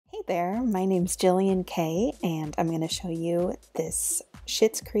there, my name's Jillian Kay, and I'm going to show you this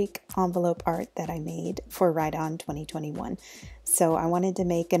Schitt's Creek envelope art that I made for Ride On 2021. So I wanted to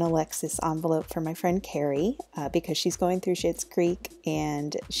make an Alexis envelope for my friend Carrie because she's going through Schitt's Creek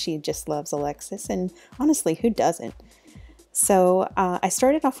and she just loves Alexis, and honestly, who doesn't? So I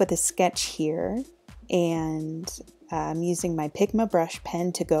started off with a sketch here, and I'm using my Pigma brush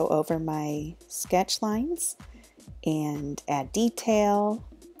pen to go over my sketch lines and add detail.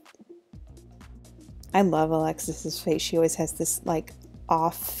 I love Alexis's face. She always has this like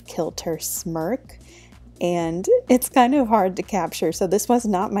off-kilter smirk, and it's kind of hard to capture. So this was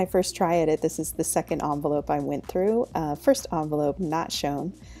not my first try at it. This is the second envelope I went through. First envelope not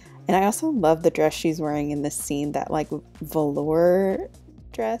shown. And I also love the dress she's wearing in this scene, that like velour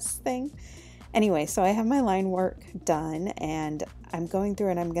dress thing. Anyway, so I have my line work done and I'm going through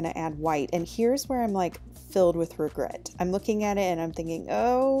and I'm going to add white. And here's where I'm like filled with regret. I'm looking at it and I'm thinking,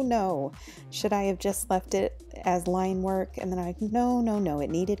 oh no, should I have just left it as line work? And then I'm like, no, it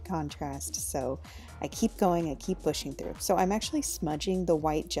needed contrast. So I keep going, I keep pushing through. So I'm actually smudging the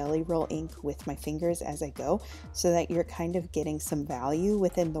white Jelly Roll ink with my fingers as I go, so that you're kind of getting some value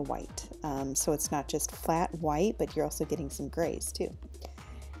within the white. So it's not just flat white, but you're also getting some grays too.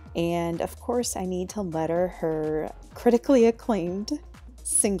 And of course I need to letter her critically acclaimed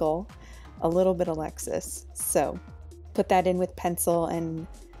single, A Little Bit Alexis. So put that in with pencil and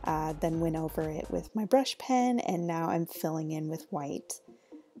then went over it with my brush pen, and now I'm filling in with white.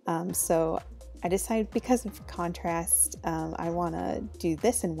 So I decided, because of contrast, I want to do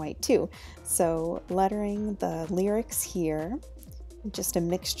this in white too. So lettering the lyrics here, just a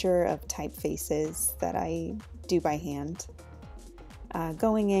mixture of typefaces that I do by hand.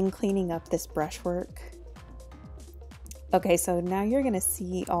 Going in, cleaning up this brushwork. Okay, so now you're going to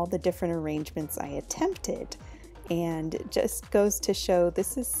see all the different arrangements I attempted, and it just goes to show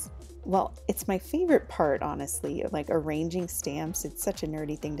this is, well, it's my favorite part, honestly, like arranging stamps. It's such a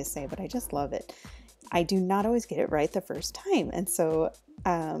nerdy thing to say, but I just love it. I do not always get it right the first time, and so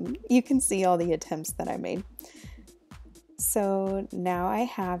you can see all the attempts that I made. So now I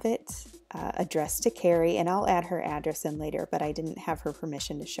have it addressed to Carrie, and I'll add her address in later, but I didn't have her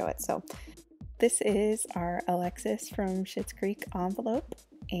permission to show it. So this is our Alexis from Schitt's Creek envelope,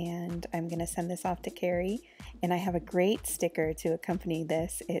 and I'm going to send this off to Carrie. And I have a great sticker to accompany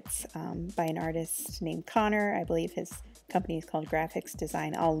this. It's by an artist named Connor. I believe his company is called Graphics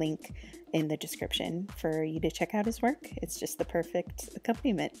Design. I'll link in the description for you to check out his work. It's just the perfect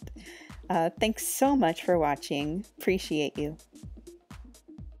accompaniment. Thanks so much for watching. Appreciate you.